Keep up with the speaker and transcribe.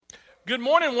Good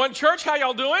morning, One Church. How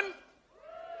y'all doing?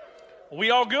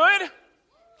 We all good?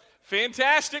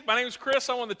 Fantastic. My name is Chris.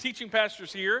 I'm one of the teaching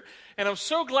pastors here, and I'm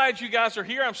so glad you guys are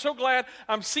here. I'm so glad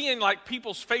I'm seeing like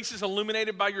people's faces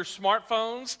illuminated by your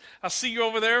smartphones. I see you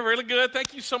over there. Really good.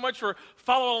 Thank you so much for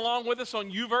following along with us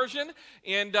on YouVersion.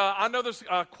 And I know there's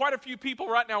quite a few people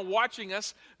right now watching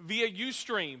us via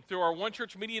Ustream through our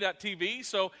onechurchmedia.tv.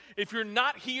 So if you're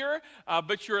not here,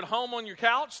 but you're at home on your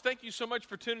couch, thank you so much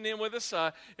for tuning in with us.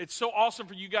 It's so awesome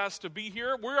for you guys to be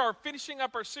here. We are finishing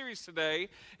up our series today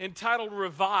entitled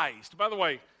Revised. By the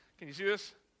way, can you see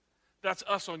this? That's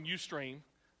us on Ustream.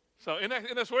 So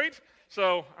isn't that sweet?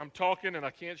 So I'm talking and I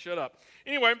can't shut up.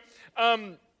 Anyway,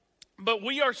 but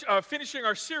we are finishing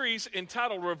our series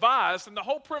entitled Revised, and the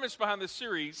whole premise behind this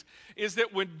series is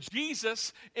that when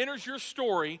Jesus enters your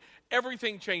story,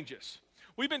 everything changes.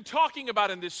 We've been talking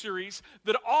about in this series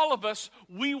that all of us,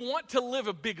 we want to live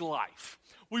a big life.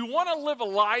 We want to live a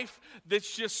life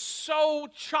that's just so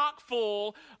chock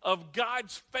full of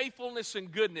God's faithfulness and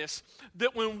goodness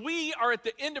that when we are at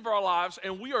the end of our lives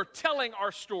and we are telling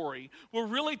our story, we're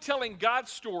really telling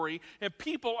God's story, and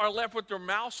people are left with their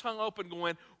mouths hung open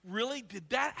going, really? Did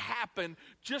that happen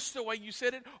just the way you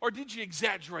said it? Or did you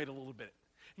exaggerate a little bit?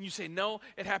 And you say, no,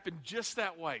 it happened just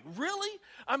that way. Really?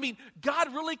 I mean,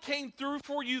 God really came through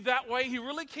for you that way. He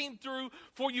really came through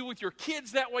for you with your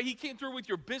kids that way. He came through with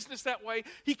your business that way.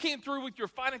 He came through with your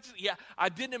finances. Yeah, I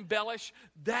didn't embellish.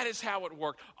 That is how it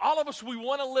worked. All of us, we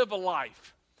want to live a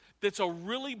life that's a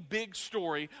really big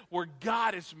story where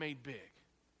God is made big.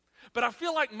 But I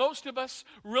feel like most of us,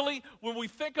 really, when we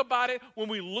think about it, when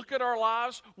we look at our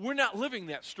lives, we're not living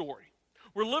that story.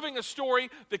 We're living a story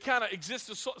that kind of exists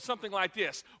as something like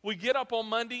this. We get up on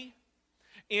Monday,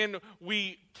 and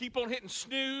we keep on hitting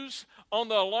snooze on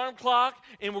the alarm clock,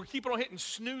 and we're keeping on hitting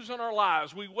snooze on our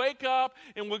lives. We wake up,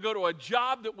 and we go to a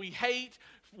job that we hate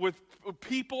with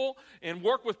people and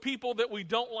work with people that we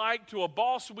don't like, to a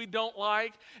boss we don't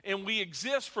like, and we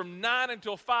exist from 9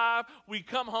 until 5. We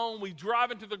come home, we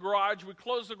drive into the garage, we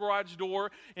close the garage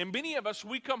door, and many of us,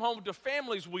 we come home to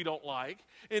families we don't like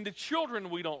and to children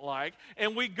we don't like,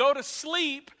 and we go to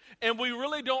sleep and we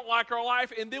really don't like our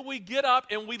life, and then we get up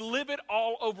and we live it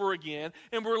all over again,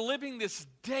 and we're living this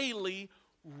daily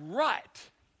rut.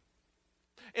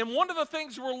 And one of the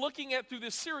things we're looking at through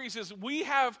this series is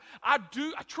I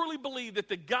truly believe that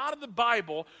the God of the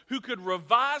Bible, who could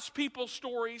revise people's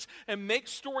stories and make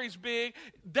stories big,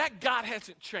 that God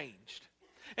hasn't changed.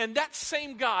 And that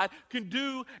same God can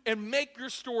do and make your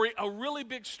story a really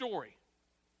big story.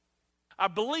 I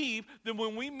believe that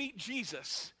when we meet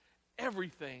Jesus,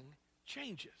 everything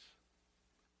changes.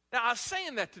 Now, I was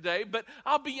saying that today, but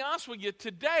I'll be honest with you.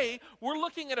 Today, we're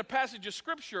looking at a passage of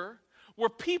Scripture where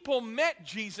people met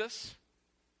Jesus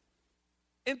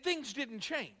and things didn't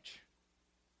change.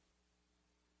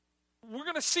 We're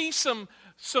going to see some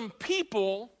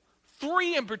people,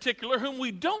 3 in particular, whom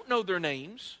we don't know their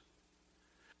names,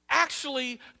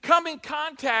 actually come in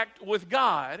contact with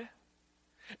God,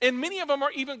 and many of them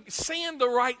are even saying the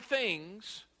right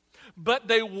things, but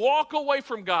they walk away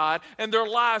from God and their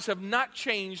lives have not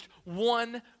changed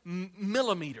 1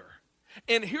 millimeter.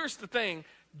 And here's the thing,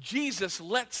 Jesus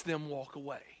lets them walk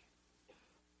away.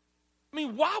 I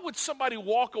mean, why would somebody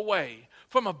walk away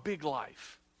from a big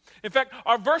life? In fact,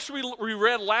 our verse we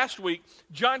read last week,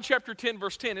 John chapter 10,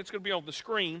 verse 10, it's going to be on the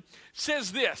screen,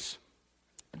 says this.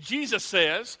 Jesus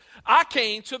says, I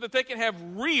came so that they can have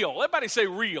real, everybody say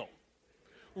real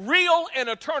and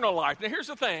eternal life. Now here's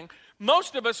the thing,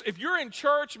 most of us, if you're in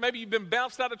church, maybe you've been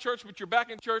bounced out of church, but you're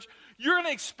back in church, you're going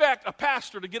to expect a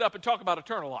pastor to get up and talk about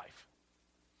eternal life.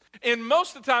 And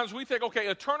most of the times we think, okay,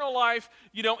 eternal life,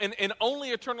 and only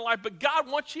eternal life. But God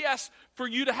wants, yes, for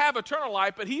you to have eternal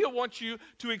life, but He wants you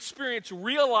to experience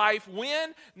real life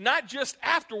when? Not just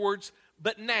afterwards,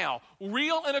 but now.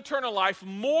 Real and eternal life,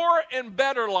 more and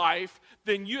better life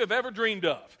than you have ever dreamed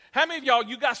of. How many of y'all,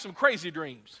 you got some crazy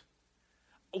dreams?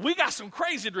 We got some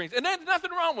crazy dreams, and there's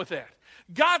nothing wrong with that.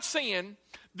 God's saying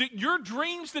that your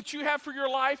dreams that you have for your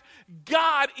life,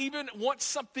 God even wants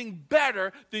something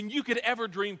better than you could ever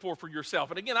dream for yourself.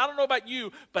 And again, I don't know about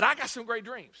you, but I got some great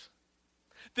dreams.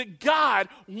 That God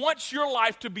wants your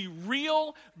life to be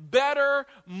real, better,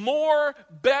 more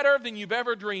better than you've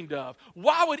ever dreamed of.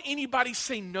 Why would anybody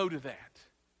say no to that?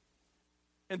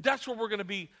 And that's what we're going to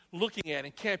be looking at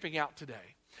and camping out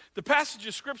today. The passage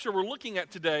of Scripture we're looking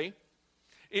at today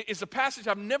is a passage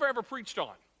I've never ever preached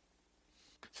on.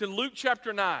 It's in Luke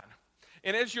chapter 9.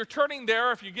 And as you're turning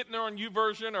there, if you're getting there on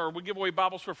YouVersion or we give away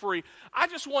Bibles for free, I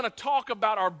just want to talk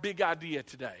about our big idea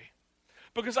today.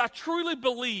 Because I truly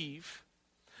believe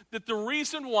that the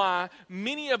reason why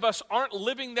many of us aren't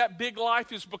living that big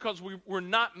life is because we're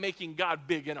not making God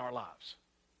big in our lives.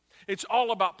 It's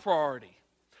all about priority.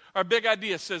 Our big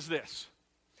idea says this: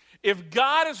 if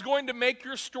God is going to make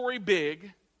your story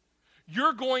big,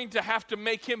 you're going to have to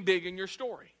make him big in your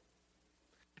story.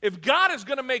 If God is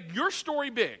going to make your story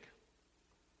big,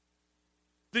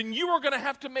 then you are going to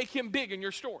have to make him big in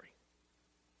your story.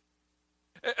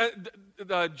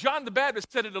 John the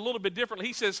Baptist said it a little bit differently.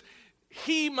 He says,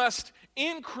 he must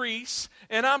increase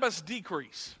and I must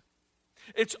decrease.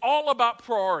 It's all about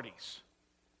priorities.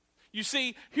 You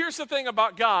see, here's the thing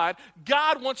about God.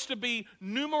 God wants to be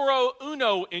numero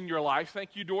uno in your life.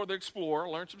 Thank you, Dora the Explorer.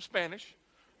 Learn some Spanish.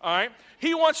 All right?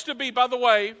 He wants to be, by the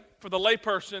way, for the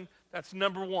layperson, that's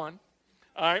number one.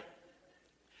 All right?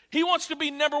 He wants to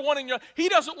be number one in your life. He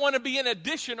doesn't want to be an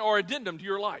addition or addendum to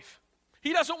your life.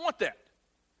 He doesn't want that.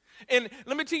 And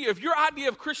let me tell you, if your idea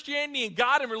of Christianity and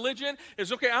God and religion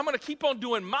is, okay, I'm going to keep on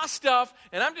doing my stuff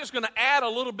and I'm just going to add a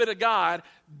little bit of God,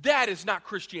 that is not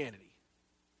Christianity.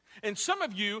 And some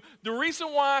of you, the reason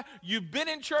why you've been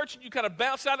in church and you kind of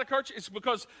bounce out of church is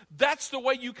because that's the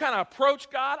way you kind of approach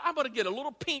God. I'm going to get a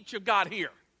little pinch of God here.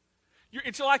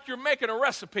 It's like you're making a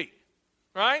recipe,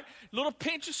 right? A little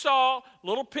pinch of salt, a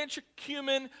little pinch of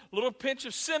cumin, a little pinch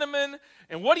of cinnamon,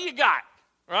 and what do you got,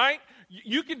 right?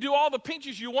 You can do all the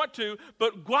pinches you want to,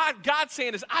 but God's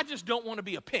saying is, I just don't want to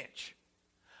be a pinch.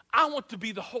 I want to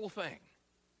be the whole thing.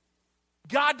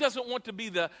 God doesn't want to be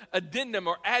the addendum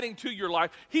or adding to your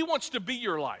life. He wants to be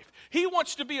your life. He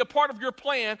wants to be a part of your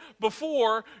plan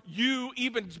before you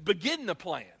even begin the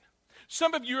plan.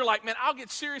 Some of you are like, man, I'll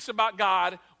get serious about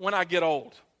God when I get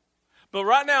old. But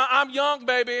right now, I'm young,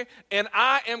 baby, and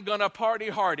I am going to party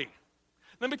hardy.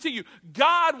 Let me tell you,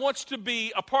 God wants to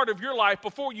be a part of your life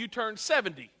before you turn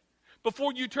 70,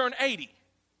 before you turn 80.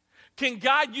 Can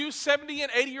God use 70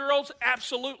 and 80-year-olds?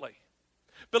 Absolutely.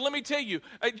 But let me tell you,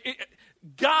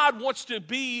 God wants to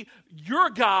be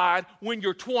your God when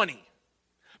you're 20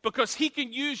 because he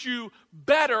can use you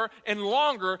better and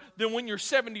longer than when you're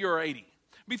 70 or 80. I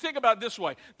mean, think about it this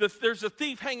way. There's a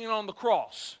thief hanging on the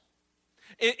cross,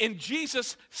 and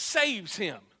Jesus saves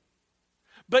him.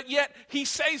 But yet, he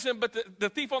saves him, but the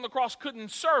thief on the cross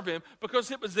couldn't serve him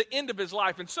because it was the end of his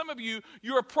life. And some of you,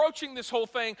 you're approaching this whole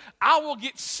thing, I will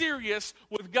get serious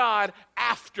with God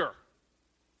after.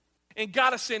 And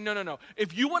God is saying, no.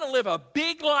 If you want to live a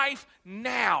big life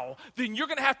now, then you're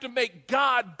going to have to make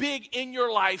God big in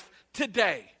your life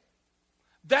today.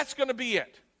 That's going to be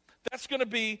it. That's going to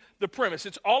be the premise.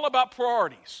 It's all about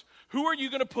priorities. Who are you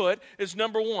going to put as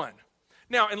number one?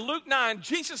 Now, in Luke 9,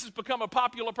 Jesus has become a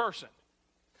popular person.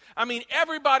 I mean,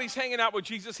 everybody's hanging out with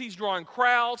Jesus. He's drawing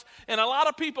crowds. And a lot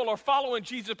of people are following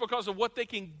Jesus because of what they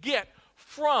can get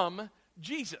from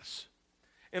Jesus.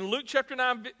 In Luke chapter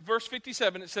 9, verse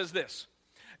 57, it says this: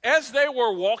 as they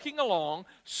were walking along,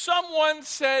 someone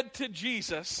said to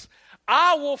Jesus,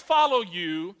 I will follow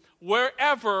you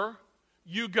wherever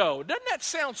you go. Doesn't that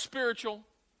sound spiritual?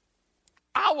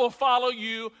 I will follow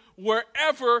you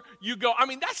wherever you go. I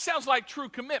mean, that sounds like true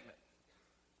commitment.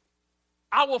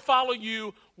 I will follow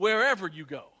you wherever you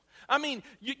go. I mean,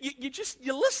 you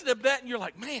listen to that and you're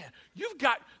like, man, you've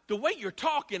got the way you're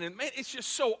talking, and man, it's just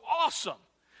so awesome.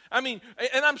 I mean,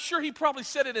 and I'm sure he probably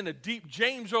said it in a deep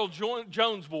James Earl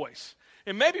Jones voice.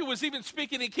 And maybe he was even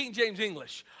speaking in King James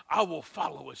English. I will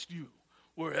follow you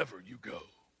wherever you go.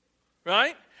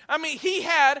 Right? I mean, he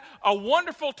had a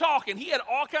wonderful talk, and he had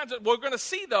all kinds of, we're going to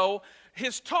see though,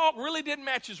 his talk really didn't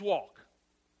match his walk.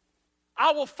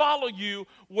 I will follow you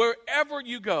wherever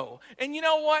you go. And you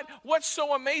know what? What's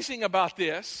so amazing about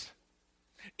this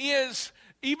is,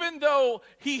 even though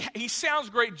he sounds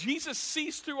great, Jesus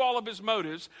sees through all of his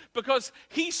motives because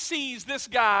he sees this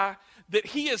guy that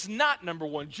he is not number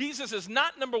one. Jesus is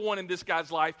not number one in this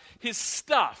guy's life. His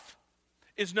stuff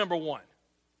is number one.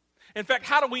 In fact,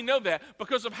 how do we know that?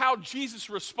 Because of how Jesus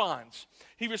responds.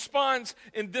 He responds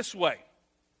in this way.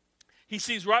 He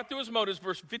sees right through his motives,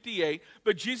 verse 58,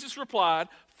 but Jesus replied,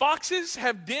 foxes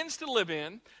have dens to live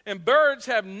in, and birds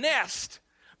have nests,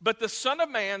 but the Son of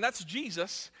Man, that's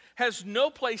Jesus, has no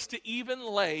place to even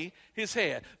lay his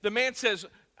head. The man says,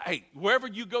 hey, wherever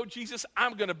you go, Jesus,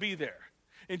 I'm going to be there.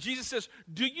 And Jesus says,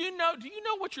 do you know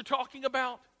what you're talking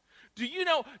about? Do you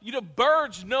know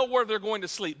birds know where they're going to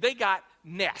sleep. They got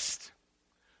nests.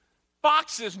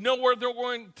 Foxes know where they're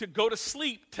going to go to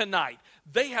sleep tonight.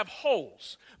 They have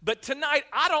holes. But tonight,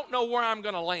 I don't know where I'm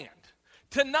going to land.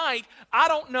 Tonight, I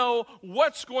don't know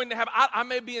what's going to happen. I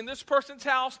may be in this person's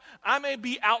house. I may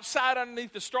be outside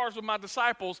underneath the stars with my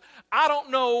disciples. I don't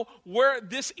know where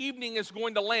this evening is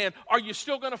going to land. Are you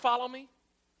still going to follow me?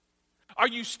 Are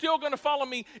you still going to follow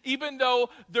me even though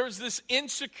there's this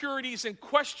insecurities and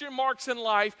question marks in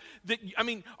life?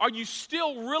 Are you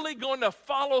still really going to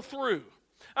follow through?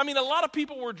 A lot of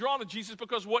people were drawn to Jesus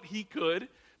because what he could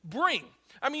bring.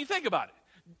 You think about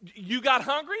it. You got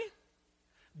hungry?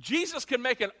 Jesus can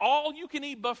make an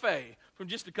all-you-can-eat buffet from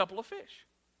just a couple of fish.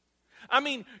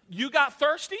 You got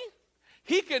thirsty?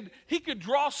 He could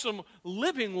draw some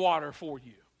living water for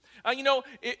you.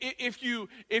 If you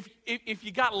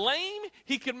got lame,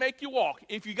 he could make you walk.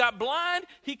 If you got blind,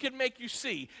 he could make you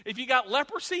see. If you got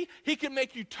leprosy, he can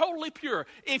make you totally pure.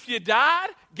 If you died,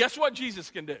 guess what Jesus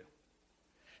can do?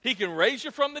 He can raise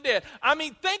you from the dead.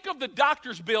 Think of the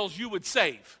doctor's bills you would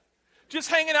save just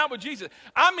hanging out with Jesus.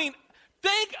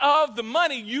 Think of the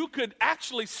money you could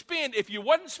actually spend if you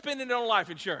wasn't spending it on life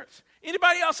insurance.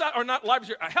 Anybody else or not life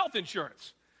insurance? Health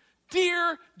insurance.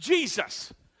 Dear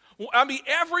Jesus.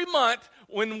 Every month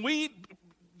when we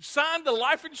sign the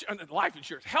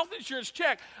health insurance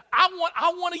check, I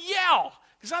want to yell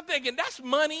because I'm thinking that's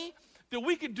money that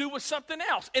we could do with something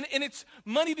else. And it's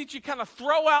money that you kind of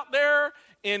throw out there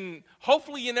and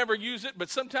hopefully you never use it, but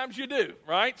sometimes you do,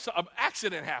 right? So an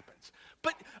accident happens.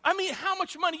 But, how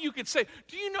much money you could save.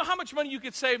 Do you know how much money you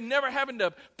could save never having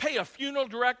to pay a funeral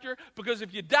director? Because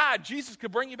if you died, Jesus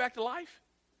could bring you back to life.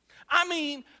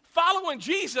 Following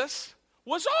Jesus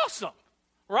was awesome,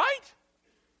 right?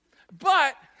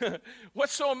 But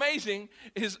what's so amazing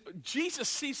is Jesus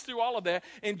sees through all of that,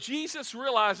 and Jesus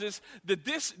realizes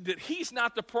that he's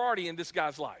not the priority in this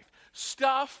guy's life.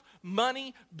 Stuff,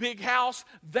 money, big house,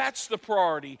 that's the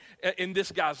priority in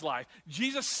this guy's life.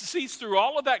 Jesus sees through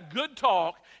all of that good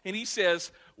talk, and he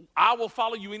says, I will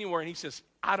follow you anywhere. And he says,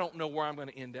 I don't know where I'm going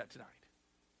to end at tonight.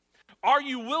 Are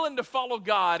you willing to follow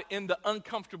God in the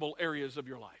uncomfortable areas of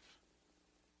your life?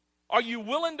 Are you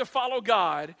willing to follow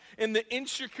God in the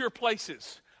insecure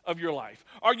places of your life?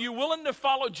 Are you willing to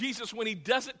follow Jesus when he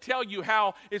doesn't tell you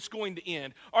how it's going to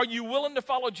end? Are you willing to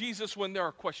follow Jesus when there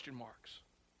are question marks?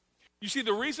 You see,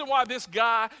 the reason why this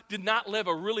guy did not live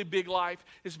a really big life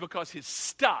is because his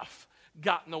stuff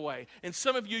got in the way. And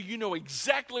some of you know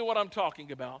exactly what I'm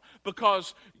talking about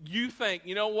because you think,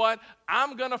 you know what,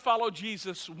 I'm going to follow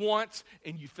Jesus once,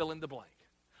 and you fill in the blank.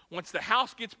 Once the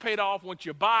house gets paid off, once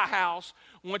you buy a house,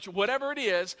 whatever it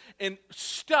is, and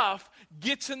stuff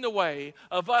gets in the way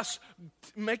of us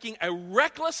making a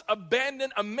reckless,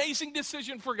 abandoned, amazing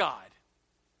decision for God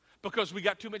because we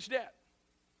got too much debt.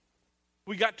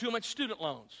 We got too much student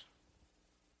loans.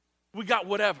 We got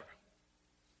whatever.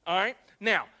 All right?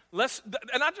 Now,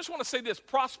 and I just want to say this,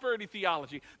 prosperity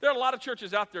theology. There are a lot of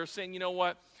churches out there saying, you know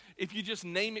what, if you just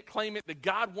name it, claim it, that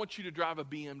God wants you to drive a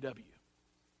BMW.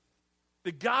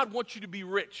 That God wants you to be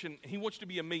rich and he wants you to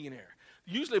be a millionaire.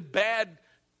 Usually bad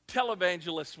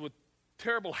televangelists with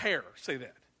terrible hair say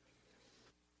that.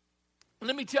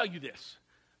 Let me tell you this.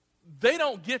 They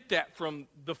don't get that from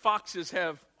the foxes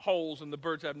have holes and the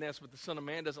birds have nests, but the Son of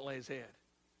Man doesn't lay his head.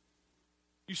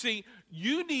 You see,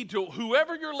 you need to,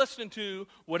 whoever you're listening to,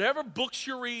 whatever books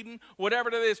you're reading, whatever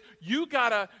it is, you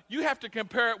have to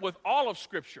compare it with all of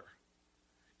Scripture.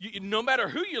 No matter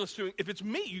who you listen to, if it's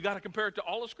me, you got to compare it to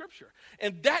all of Scripture.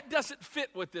 And that doesn't fit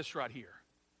with this right here.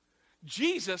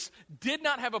 Jesus did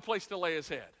not have a place to lay his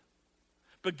head.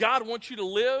 But God wants you to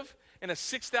live in a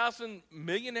 6,000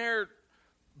 millionaire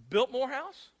Biltmore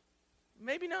house?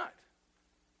 Maybe not.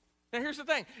 Now here's the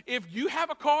thing. If you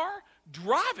have a car,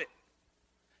 drive it.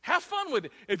 Have fun with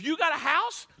it. If you got a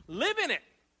house, live in it.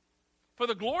 For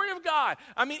the glory of God.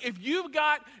 If you've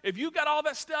got all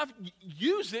that stuff,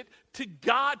 use it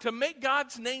to make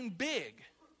God's name big.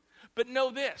 But know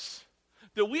this,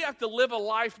 that we have to live a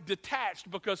life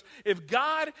detached, because if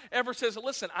God ever says,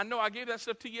 listen, I know I gave that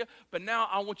stuff to you, but now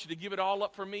I want you to give it all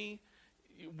up for me,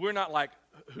 we're not like,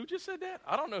 who just said that?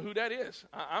 I don't know who that is.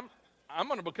 I'm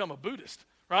going to become a Buddhist,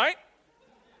 right?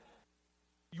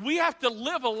 We have to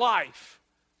live a life.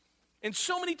 And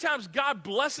so many times God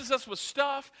blesses us with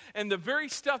stuff, and the very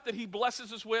stuff that he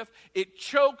blesses us with, it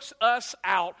chokes us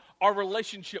out, our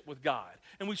relationship with God.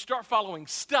 And we start following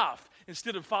stuff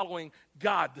instead of following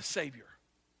God, the Savior.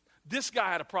 This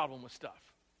guy had a problem with stuff.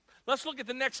 Let's look at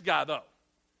the next guy, though.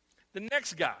 The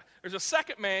next guy. There's a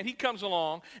second man, he comes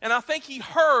along, and I think he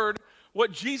heard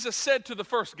what Jesus said to the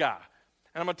first guy.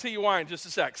 And I'm going to tell you why in just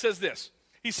a sec. It says this.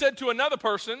 He said to another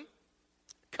person,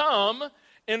 come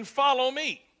and follow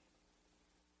me.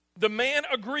 The man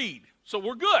agreed. So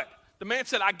we're good. The man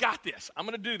said, I got this. I'm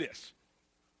going to do this.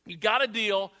 You got a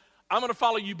deal. I'm going to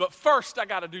follow you, but first I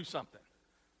got to do something.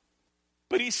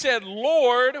 But he said,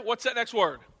 Lord, what's that next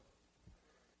word?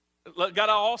 Got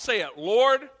to all say it.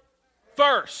 Lord,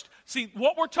 first. See,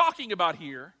 what we're talking about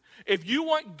here If you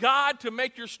want God to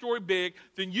make your story big,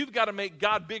 then you've got to make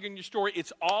God big in your story.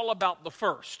 It's all about the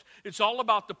first. It's all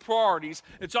about the priorities.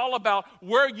 It's all about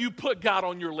where you put God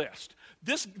on your list.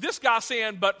 This guy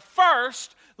saying, but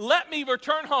first, let me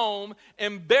return home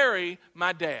and bury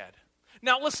my dad.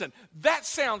 Now listen, that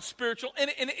sounds spiritual, and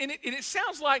it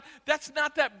sounds like that's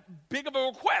not that big of a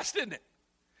request, isn't it?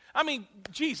 I mean,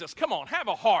 Jesus, come on, have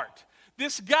a heart.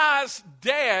 This guy's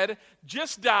dad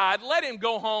just died. Let him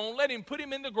go home. Let him put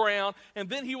him in the ground, and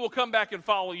then he will come back and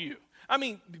follow you. I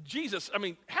mean, Jesus,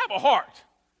 have a heart.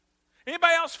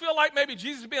 Anybody else feel like maybe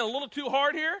Jesus is being a little too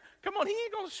hard here? Come on, he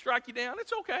ain't going to strike you down.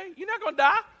 It's okay. You're not going to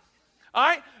die. All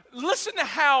right? Listen to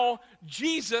how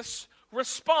Jesus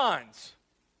responds.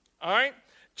 All right?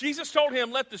 Jesus told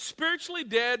him, let the spiritually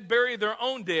dead bury their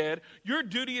own dead. Your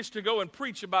duty is to go and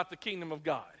preach about the kingdom of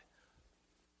God.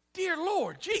 Dear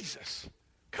Lord, Jesus,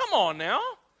 come on now.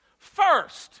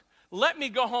 First, let me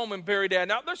go home and bury dad.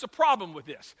 Now, there's a problem with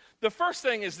this. The first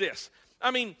thing is this.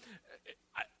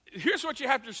 Here's what you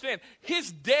have to understand.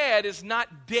 His dad is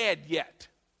not dead yet.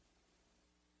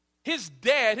 His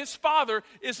father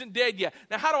isn't dead yet.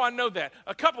 Now, how do I know that?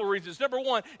 A couple of reasons. Number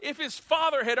one, if his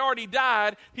father had already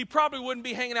died, he probably wouldn't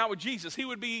be hanging out with Jesus. He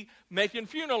would be making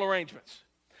funeral arrangements.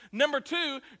 Number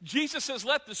two, Jesus says,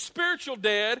 let the spiritual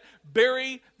dead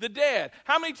bury the dead.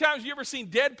 How many times have you ever seen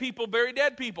dead people bury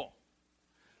dead people?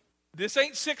 This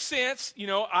ain't Sixth Sense,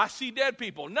 I see dead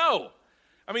people. No.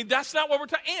 That's not what we're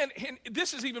talking. And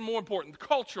this is even more important,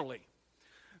 culturally.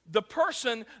 The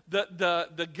person,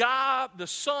 the guy, the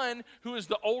son who is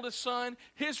the oldest son,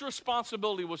 his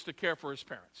responsibility was to care for his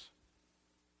parents.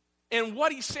 And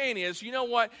what he's saying is, you know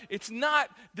what? It's not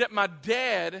that my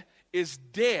dad is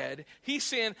dead. He's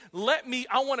saying,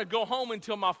 I want to go home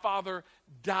until my father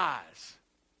dies.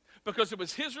 Because it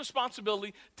was his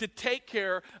responsibility to take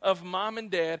care of mom and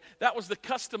dad. That was the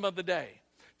custom of the day.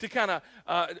 To kind of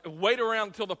wait around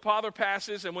until the father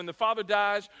passes, and when the father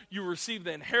dies, you receive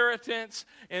the inheritance,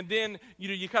 and then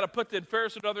you kind of put the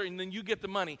affairs to other, and then you get the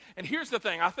money. And here's the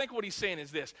thing. I think what he's saying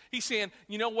is this. He's saying,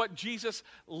 you know what, Jesus,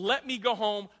 let me go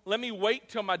home. Let me wait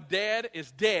till my dad is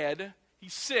dead.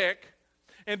 He's sick.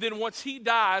 And then once he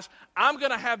dies, I'm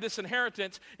going to have this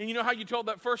inheritance. And you know how you told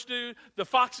that first dude, the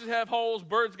foxes have holes,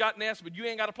 birds got nests, but you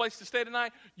ain't got a place to stay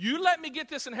tonight? You let me get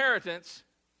this inheritance,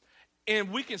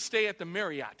 and we can stay at the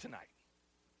Marriott tonight.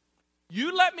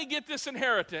 You let me get this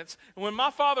inheritance, and when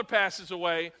my father passes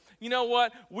away, you know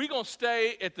what? We're going to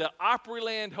stay at the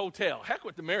Opryland Hotel. Heck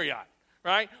with the Marriott,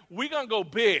 right? We're going to go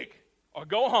big or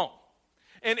go home.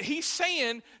 And he's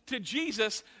saying to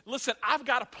Jesus, listen, I've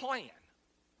got a plan.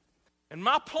 And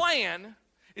my plan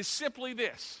is simply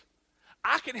this.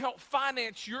 I can help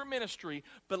finance your ministry,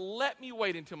 but let me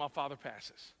wait until my father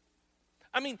passes.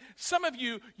 Some of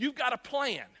you, you've got a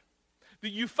plan. That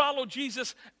you follow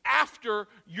Jesus after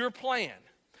your plan,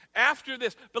 after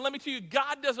this. But let me tell you,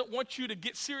 God doesn't want you to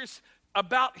get serious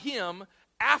about him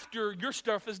after your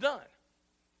stuff is done.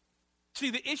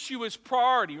 See, the issue is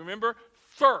priority. Remember,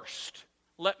 first,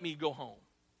 let me go home.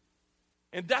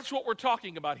 And that's what we're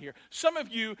talking about here. Some of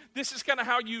you, this is kind of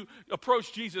how you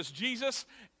approach Jesus. Jesus,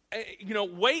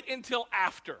 wait until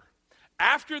after.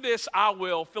 After this, I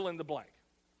will fill in the blank.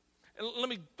 And let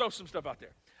me throw some stuff out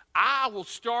there. I will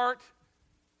start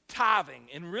tithing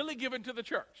and really giving to the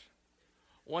church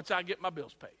once I get my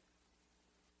bills paid.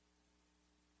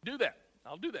 Do that.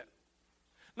 I'll do that.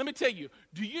 Let me tell you,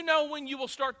 do you know when you will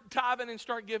start tithing and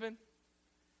start giving?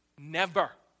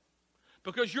 Never.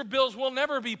 Because your bills will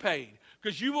never be paid.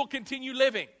 Because you will continue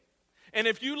living. And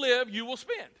if you live, you will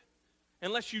spend.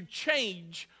 Unless you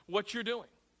change what you're doing.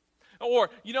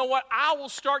 Or, you know what, I will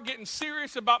start getting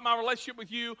serious about my relationship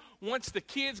with you once the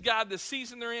kids got the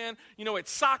season they're in.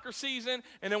 It's soccer season,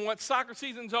 and then once soccer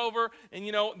season's over,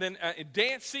 and, then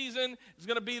dance season is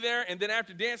going to be there, and then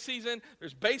after dance season,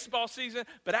 there's baseball season,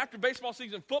 but after baseball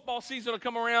season, football season will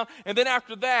come around, and then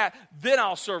after that, then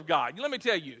I'll serve God. Let me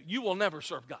tell you, you will never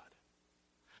serve God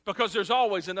because there's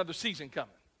always another season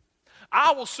coming.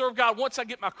 I will serve God once I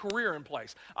get my career in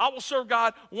place. I will serve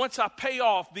God once I pay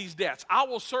off these debts. I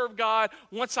will serve God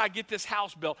once I get this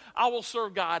house built. I will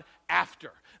serve God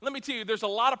after. Let me tell you, there's a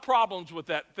lot of problems with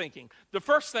that thinking. The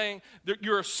first thing,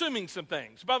 you're assuming some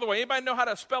things. By the way, anybody know how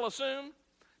to spell assume?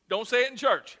 Don't say it in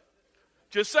church.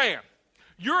 Just saying.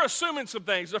 You're assuming some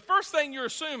things. The first thing you're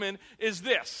assuming is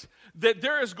this, that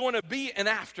there is going to be an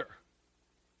after.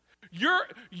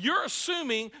 You're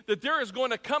assuming that there is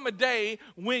going to come a day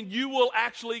when you will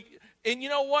actually, and you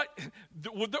know what?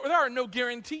 There are no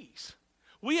guarantees.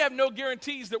 We have no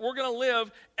guarantees that we're going to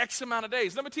live X amount of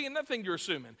days. Let me tell you another thing you're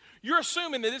assuming. You're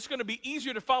assuming that it's going to be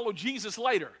easier to follow Jesus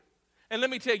later. And let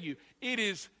me tell you, it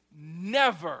is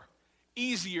never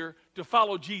easier to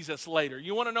follow Jesus later.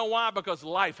 You want to know why? Because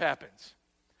life happens.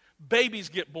 Babies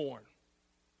get born.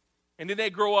 And then they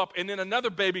grow up, and then another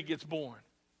baby gets born.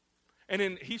 And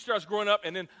then he starts growing up,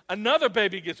 and then another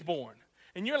baby gets born.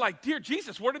 And you're like, dear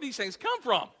Jesus, where do these things come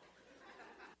from?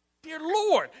 Dear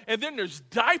Lord. And then there's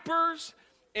diapers,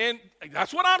 and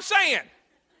that's what I'm saying.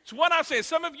 It's what I'm saying.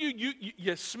 Some of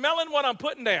you're smelling what I'm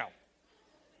putting down.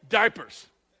 Diapers.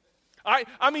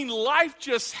 I mean, life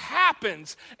just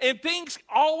happens, and things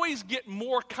always get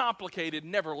more complicated,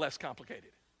 never less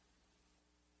complicated.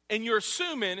 And you're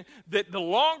assuming that the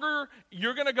longer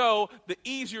you're going to go, the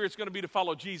easier it's going to be to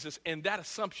follow Jesus, and that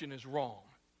assumption is wrong.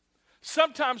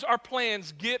 Sometimes our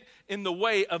plans get in the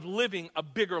way of living a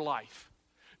bigger life.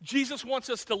 Jesus wants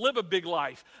us to live a big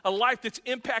life, a life that's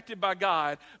impacted by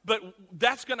God, but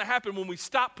that's going to happen when we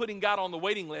stop putting God on the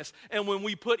waiting list and when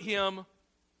we put him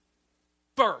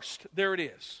first. There it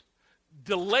is.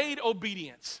 Delayed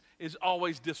obedience is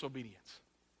always disobedience.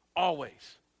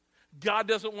 Always. God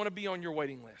doesn't want to be on your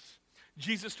waiting list.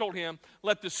 Jesus told him,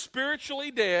 let the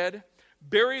spiritually dead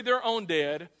bury their own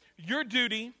dead. Your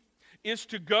duty is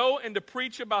to go and to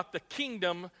preach about the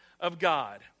kingdom of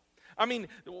God. I mean,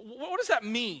 what does that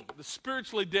mean? The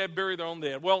spiritually dead bury their own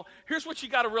dead. Well, here's what you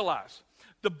got to realize.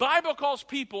 The Bible calls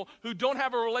people who don't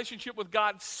have a relationship with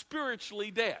God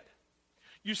spiritually dead.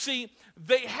 You see,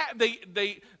 they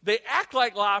act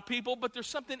like live people, but there's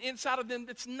something inside of them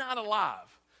that's not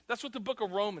alive. That's what the book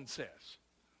of Romans says.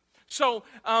 So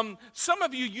some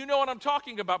of you, you know what I'm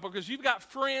talking about because you've got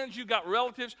friends, you've got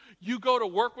relatives. You go to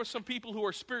work with some people who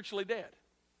are spiritually dead.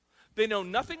 They know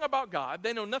nothing about God.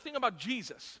 They know nothing about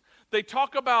Jesus. They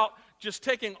talk about just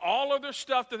taking all of their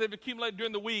stuff that they've accumulated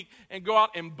during the week and go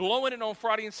out and blowing it on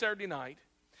Friday and Saturday night.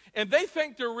 And they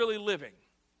think they're really living.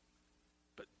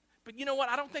 But you know what?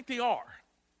 I don't think they are.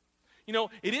 You know,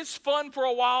 it is fun for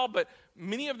a while, but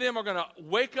many of them are going to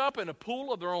wake up in a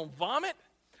pool of their own vomit,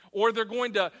 or they're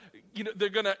going to,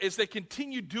 as they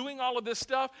continue doing all of this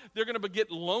stuff, they're going to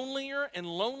get lonelier and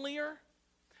lonelier.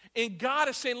 And God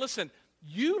is saying, listen,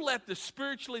 you let the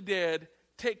spiritually dead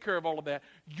take care of all of that.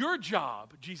 Your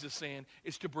job, Jesus is saying,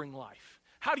 is to bring life.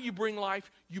 How do you bring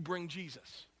life? You bring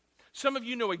Jesus. Some of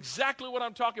you know exactly what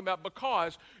I'm talking about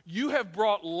because you have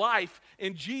brought life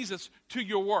in Jesus to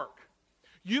your work.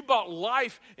 You brought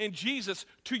life in Jesus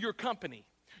to your company.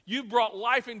 You brought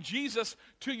life in Jesus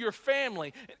to your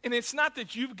family. And it's not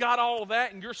that you've got all of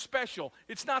that and you're special.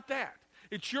 It's not that.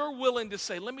 It's you're willing to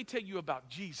say, let me tell you about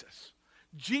Jesus.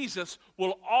 Jesus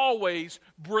will always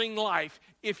bring life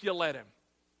if you let him.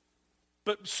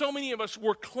 But so many of us,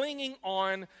 we're clinging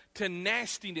on to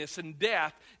nastiness and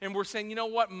death, and we're saying, you know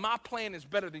what, my plan is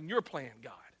better than your plan,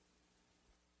 God.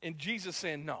 And Jesus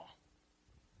saying, no.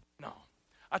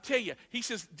 I tell you, he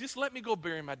says, just let me go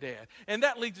bury my dad. And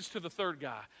that leads us to the third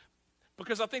guy.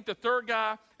 Because I think the third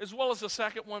guy, as well as the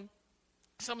second one,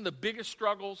 some of the biggest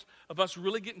struggles of us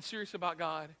really getting serious about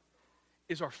God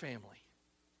is our family.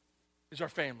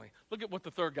 Look at what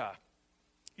the third guy,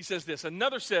 he says this.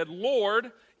 Another said, Lord,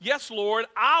 yes, Lord,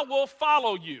 I will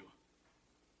follow you.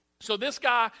 So this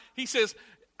guy, he says,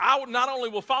 I not only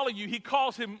will follow you, he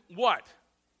calls him what?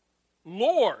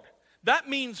 Lord. That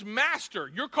means master.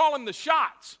 You're calling the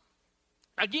shots.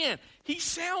 Again, he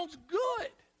sounds good.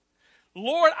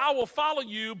 Lord, I will follow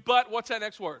you, but what's that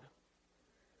next word?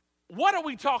 What are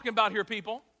we talking about here,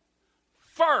 people?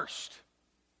 First.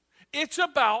 It's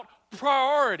about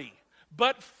priority.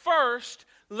 But first,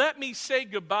 let me say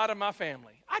goodbye to my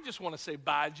family. I just want to say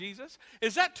bye, Jesus.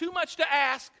 Is that too much to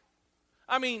ask?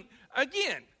 I mean,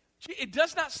 again, it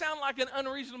does not sound like an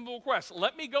unreasonable request.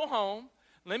 Let me go home.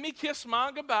 Let me kiss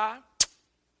Mom goodbye.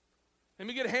 Let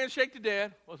me get a handshake to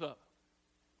Dad. What's up?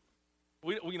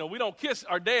 We don't kiss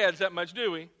our dads that much,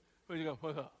 do we? We just go,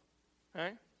 what's up? All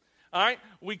right.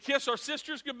 We kiss our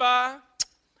sisters goodbye.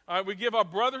 All right. We give our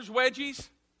brothers wedgies,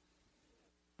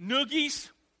 noogies,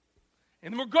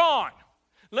 and we're gone.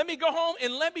 Let me go home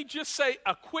and let me just say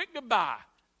a quick goodbye.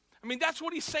 I mean, that's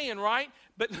what he's saying, right?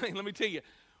 But let me tell you,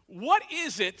 what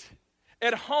is it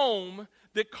at home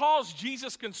that caused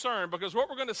Jesus concern? Because what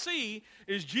we're going to see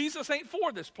is Jesus ain't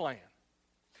for this plan.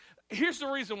 Here's the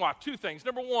reason why. Two things.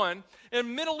 Number one,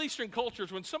 in Middle Eastern cultures,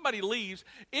 when somebody leaves,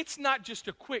 it's not just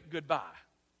a quick goodbye.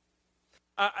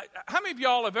 How many of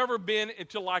y'all have ever been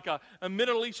into like a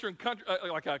Middle Eastern country,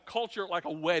 like a culture, like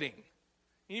a wedding?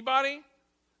 Anybody?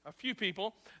 A few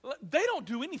people. They don't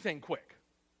do anything quick,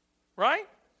 right?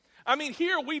 I mean,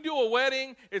 here we do a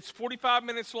wedding. It's 45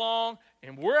 minutes long,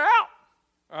 and we're out,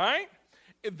 all right?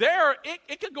 There,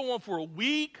 it could go on for a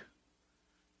week,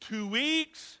 2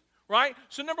 weeks, right?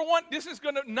 So number one, this is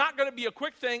not going to be a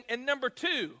quick thing. And number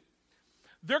two,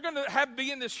 they're going to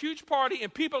be in this huge party,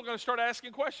 and people are going to start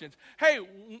asking questions. Hey,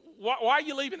 why are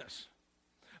you leaving us?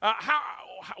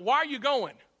 Why are you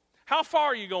going? How far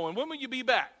are you going? When will you be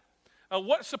back?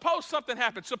 Suppose something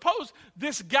happens. Suppose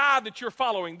this guy that you're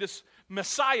following, this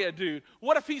Messiah dude,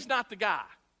 what if he's not the guy?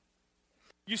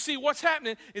 You see, what's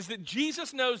happening is that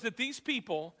Jesus knows that these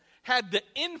people had the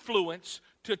influence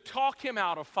to talk him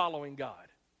out of following God.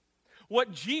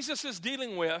 What Jesus is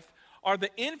dealing with are the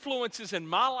influences in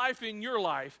my life, in your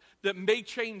life, that may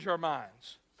change our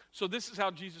minds. So this is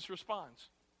how Jesus responds.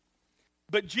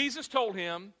 But Jesus told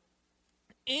him,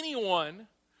 anyone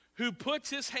who puts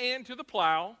his hand to the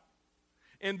plow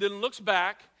and then looks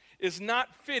back is not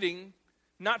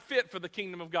fit for the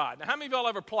kingdom of God. Now, how many of y'all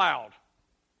ever plowed?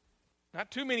 Not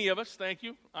too many of us, thank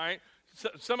you. All right.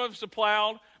 Some of us have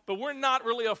plowed, but we're not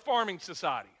really a farming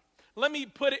society. Let me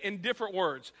put it in different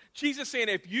words. Jesus saying,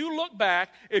 if you look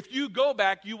back, if you go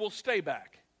back, you will stay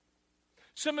back.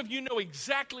 Some of you know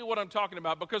exactly what I'm talking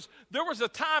about, because there was a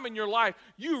time in your life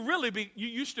you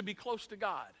used to be close to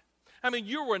God. I mean,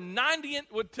 you were 90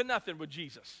 to nothing with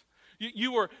Jesus.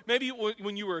 You were, maybe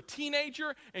when you were a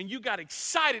teenager and you got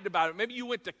excited about it. Maybe you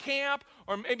went to camp,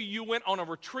 or maybe you went on a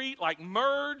retreat like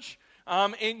Merge,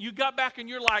 and you got back and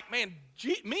you're like, man,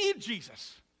 me and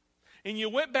Jesus. And you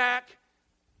went back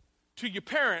to your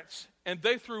parents and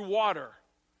they threw water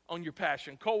on your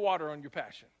passion, cold water on your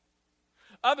passion.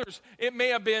 Others, it may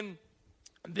have been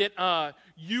that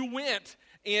you went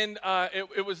and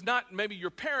it was not maybe your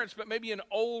parents, but maybe an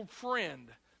old friend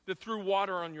that threw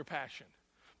water on your passion.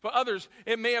 For others,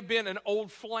 it may have been an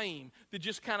old flame that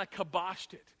just kind of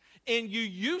kiboshed it. And you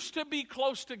used to be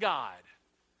close to God,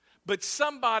 but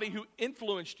somebody who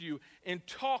influenced you and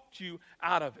talked you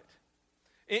out of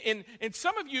it. And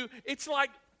some of you, it's like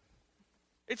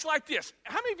this.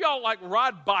 How many of y'all like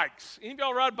ride bikes? Any of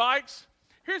y'all ride bikes?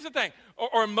 Here's the thing.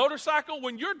 Or a motorcycle,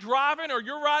 when you're driving or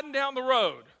you're riding down the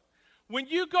road, when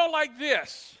you go like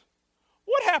this,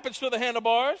 what happens to the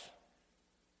handlebars?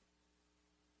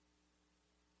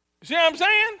 See what I'm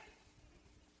saying?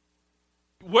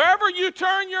 Wherever you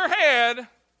turn your head,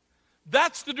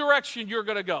 that's the direction you're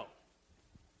going to go.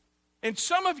 And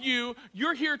some of you,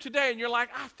 you're here today and you're like,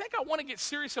 I think I want to get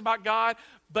serious about God,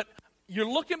 but you're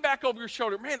looking back over your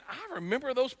shoulder. Man, I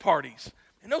remember those parties.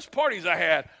 And those parties I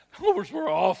had, those were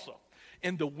awesome.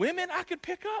 And the women I could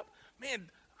pick up, man,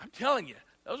 I'm telling you,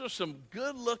 those are some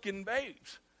good-looking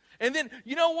babes. And then,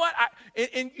 you know what?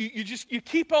 You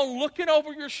keep on looking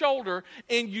over your shoulder,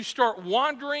 and you start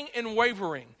wandering and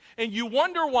wavering. And you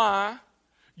wonder why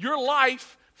your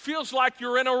life feels like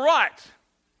you're in a rut.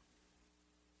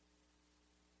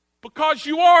 Because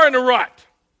you are in a rut.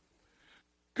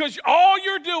 Because all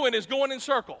you're doing is going in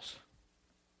circles.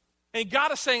 And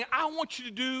God is saying, I want you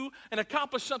to do and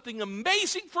accomplish something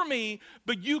amazing for me,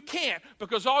 but you can't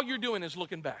because all you're doing is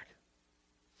looking back.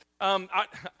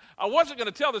 I wasn't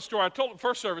going to tell this story. I told it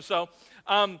first service. So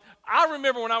I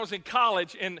remember when I was in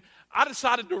college and I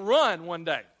decided to run one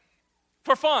day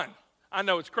for fun. I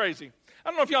know it's crazy. I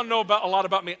don't know if y'all know a lot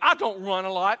about me. I don't run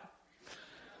a lot.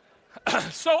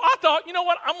 So I thought, you know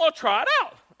what? I'm going to try it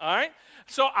out. All right.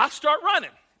 So I start running.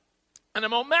 And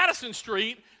I'm on Madison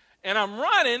Street, and I'm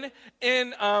running,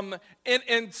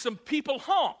 and some people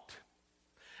honked.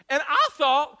 And I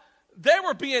thought they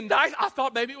were being nice. I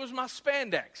thought maybe it was my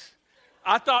spandex.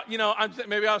 I thought,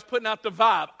 maybe I was putting out the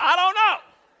vibe. I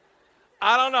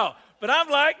don't know. But I'm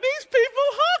like, these people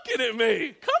honking at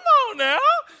me. Come on now.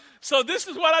 So this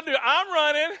is what I do. I'm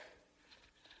running.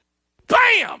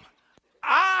 Bam!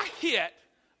 I hit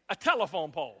a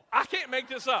telephone pole. I can't make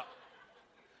this up.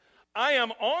 I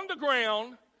am on the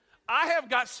ground. I have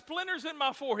got splinters in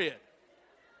my forehead.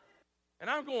 And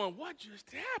I'm going, what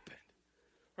just happened?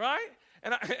 Right?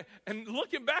 And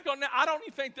looking back on that, I don't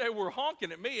even think they were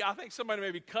honking at me. I think somebody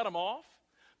maybe cut them off.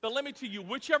 But let me tell you,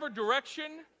 whichever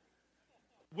direction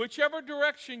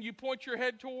you point your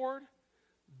head toward,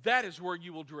 that is where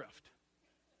you will drift.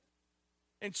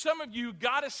 And some of you,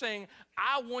 God is saying,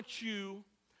 I want you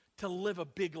to live a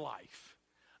big life.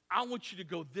 I want you to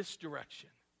go this direction.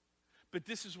 But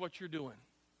this is what you're doing.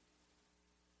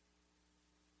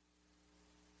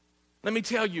 Let me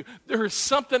tell you, there is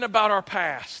something about our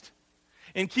past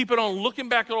and keep it on looking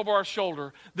back over our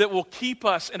shoulder that will keep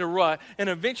us in a rut and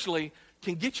eventually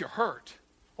can get you hurt,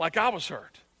 like I was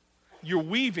hurt. You're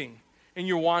weaving and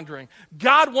you're wandering.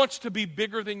 God wants to be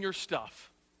bigger than your stuff.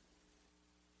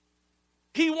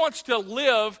 He wants to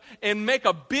live and make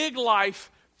a big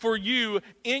life for you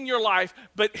in your life,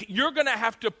 but you're going to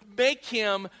have to make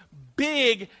him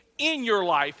big in your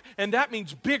life, and that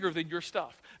means bigger than your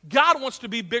stuff. God wants to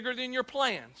be bigger than your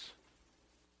plans.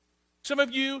 Some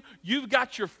of you, you've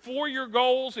got your 4-year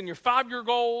goals and your 5-year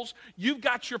goals. You've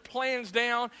got your plans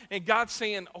down, and God's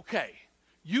saying, okay,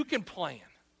 you can plan.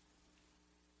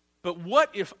 But what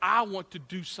if I want to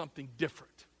do something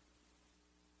different?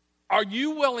 Are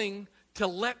you willing to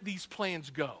let these plans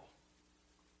go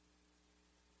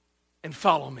and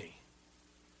follow me?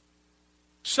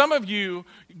 Some of you,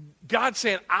 God's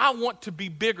saying, I want to be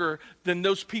bigger than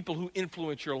those people who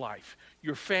influence your life.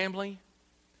 Your family,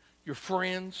 your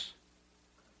friends.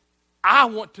 I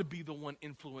want to be the one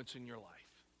influencing your life.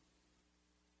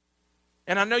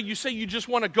 And I know you say you just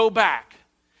want to go back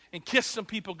and kiss some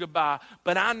people goodbye,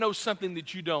 but I know something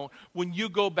that you don't. When you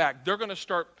go back, they're going to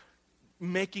start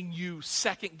making you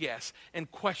second guess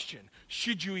and question,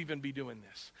 should you even be doing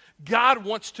this? God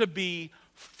wants to be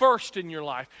first in your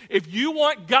life. If you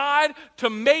want God to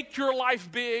make your life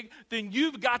big, then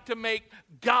you've got to make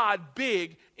God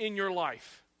big in your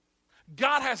life.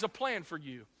 God has a plan for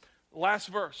you. Last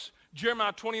verse,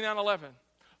 Jeremiah 29:11.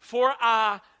 For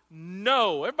I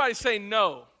know, everybody say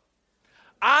no.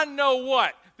 I know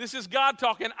what? This is God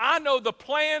talking. I know the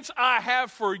plans I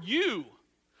have for you.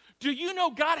 Do you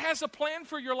know God has a plan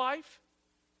for your life?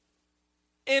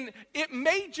 And it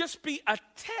may just be a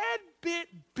tad bit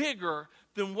bigger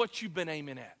than what you've been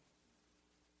aiming at.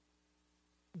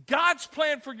 God's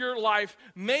plan for your life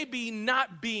may be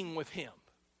not being with Him.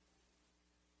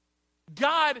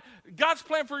 God's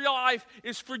plan for your life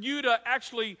is for you to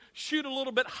actually shoot a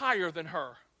little bit higher than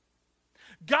her.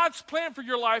 God's plan for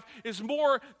your life is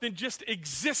more than just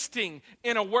existing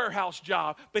in a warehouse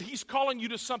job, but He's calling you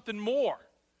to something more.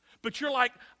 But you're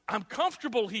like, I'm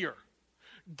comfortable here.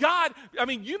 God,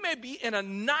 you may be in a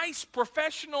nice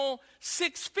professional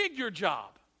 6-figure job.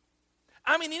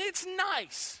 And it's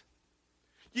nice.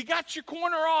 You got your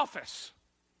corner office.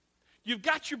 You've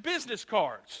got your business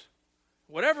cards.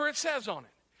 Whatever it says on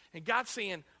it. And God's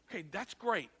saying, okay, that's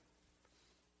great.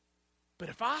 But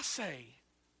if I say,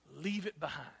 leave it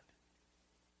behind.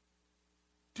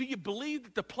 Do you believe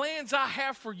that the plans I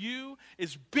have for you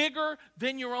is bigger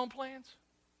than your own plans?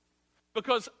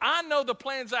 Because I know the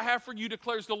plans I have for you,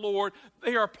 declares the Lord.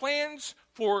 They are plans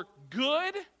for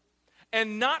good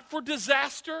and not for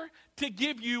disaster, to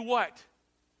give you what?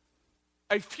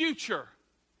 A future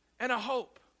and a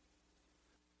hope.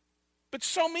 But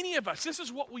so many of us, this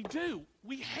is what we do.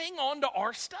 We hang on to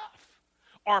our stuff.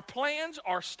 Our plans,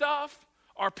 our stuff,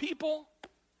 our people.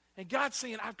 And God's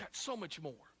saying, I've got so much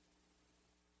more.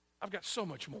 I've got so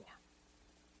much more.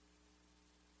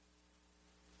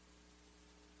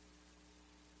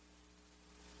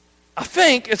 I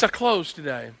think, as I close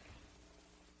today,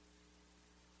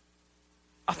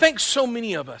 I think so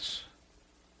many of us,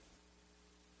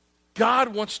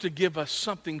 God wants to give us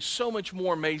something so much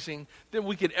more amazing than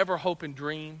we could ever hope and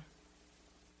dream.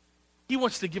 He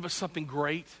wants to give us something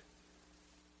great.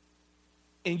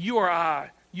 And you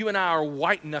and I are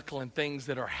white-knuckling things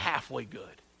that are halfway good.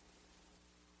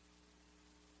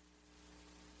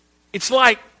 It's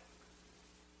like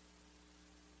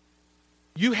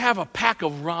you have a pack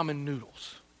of ramen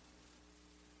noodles.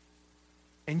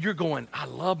 And you're going, I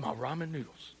love my ramen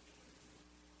noodles.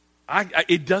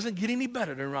 It doesn't get any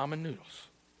better than ramen noodles.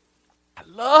 I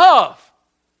love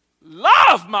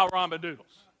my ramen noodles.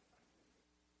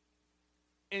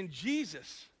 And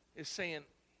Jesus is saying,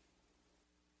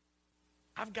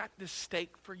 I've got this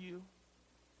steak for you.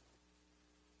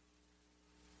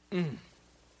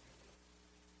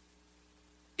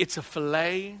 It's a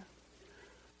filet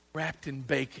wrapped in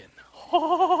bacon.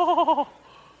 Oh.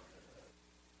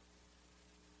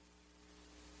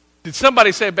 Did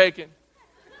somebody say bacon?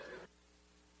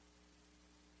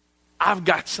 I've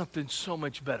got something so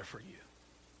much better for you.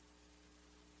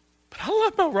 But I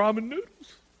love my ramen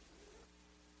noodles.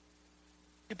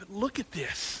 Yeah, but look at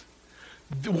this.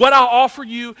 What I offer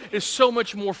you is so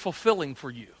much more fulfilling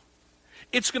for you.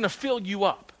 It's going to fill you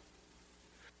up.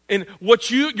 And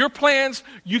your plans,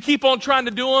 you keep on trying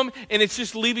to do them, and it's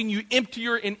just leaving you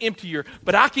emptier and emptier.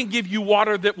 But I can give you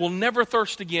water that will never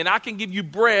thirst again. I can give you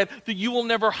bread that you will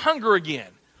never hunger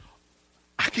again.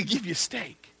 I can give you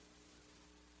steak.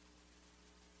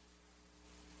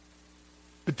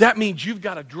 But that means you've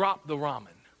got to drop the ramen.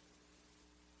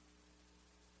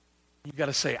 You've got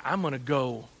to say, I'm going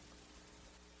to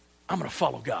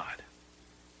follow God.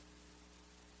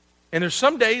 And there's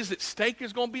some days that steak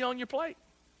is going to be on your plate.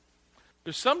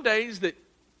 There's some days that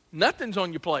nothing's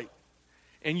on your plate.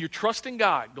 And you're trusting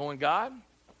God, going, God,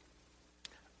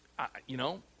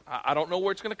 I don't know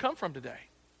where it's going to come from today.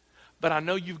 But I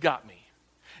know you've got me.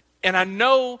 And I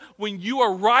know when you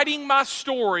are writing my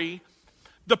story,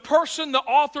 the person, the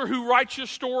author who writes your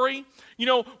story, you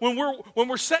know, when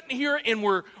we're sitting here and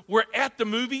we're at the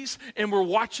movies and we're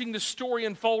watching the story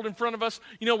unfold in front of us,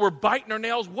 you know, we're biting our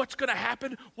nails. What's going to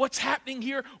happen? What's happening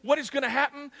here? What is going to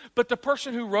happen? But the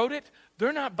person who wrote it,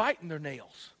 they're not biting their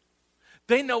nails.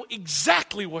 They know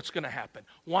exactly what's going to happen.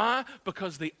 Why?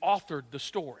 Because they authored the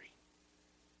story.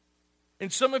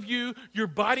 And some of you, you're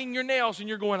biting your nails and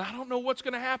you're going, I don't know what's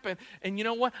going to happen. And you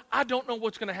know what? I don't know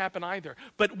what's going to happen either.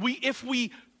 But if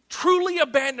we truly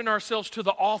abandon ourselves to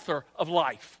the author of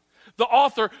life, the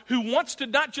author who wants to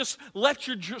not just let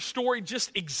your story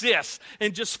just exist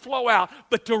and just flow out,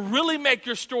 but to really make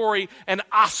your story an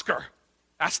Oscar.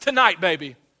 That's tonight,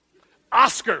 baby.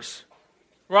 Oscars,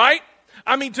 right?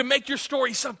 I mean, to make your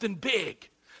story something big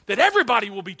that everybody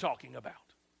will be talking about.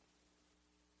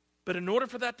 But in order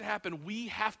for that to happen, we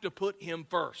have to put him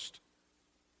first.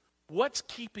 What's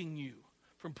keeping you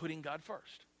from putting God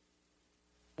first?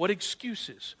 What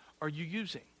excuses are you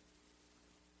using?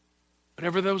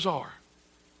 Whatever those are,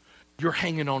 you're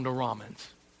hanging on to ramens.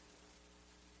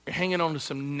 You're hanging on to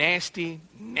some nasty,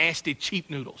 nasty, cheap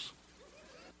noodles.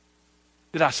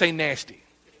 Did I say nasty?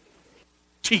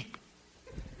 Cheap.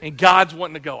 And God's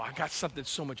wanting to go, I got something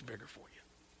so much bigger for you.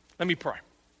 Let me pray.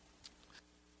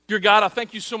 Dear God, I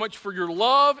thank you so much for your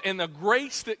love and the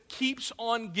grace that keeps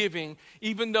on giving,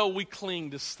 even though we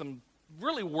cling to some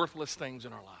really worthless things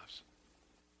in our lives.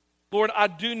 Lord, I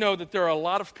do know that there are a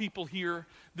lot of people here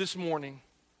this morning,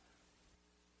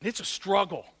 and it's a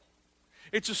struggle.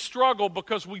 It's a struggle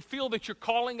because we feel that you're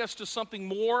calling us to something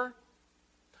more,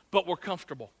 but we're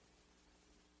comfortable.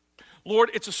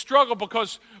 Lord, it's a struggle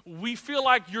because we feel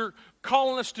like you're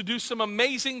calling us to do some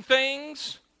amazing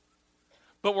things,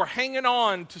 but we're hanging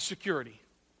on to security.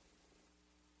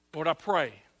 Lord, I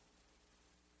pray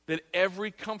that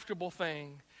every comfortable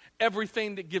thing,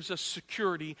 everything that gives us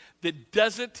security that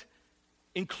doesn't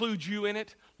include you in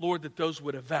it, Lord, that those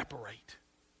would evaporate.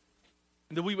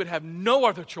 And that we would have no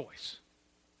other choice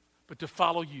but to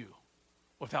follow you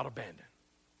without abandon.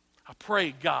 I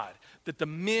pray, God, that the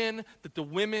men, that the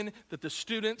women, that the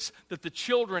students, that the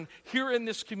children here in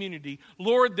this community,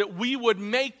 Lord, that we would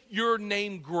make your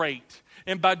name great.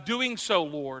 And by doing so,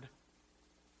 Lord,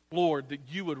 that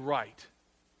you would write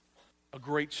a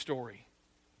great story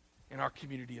in our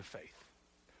community of faith.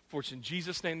 For it's in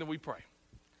Jesus' name that we pray.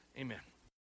 Amen.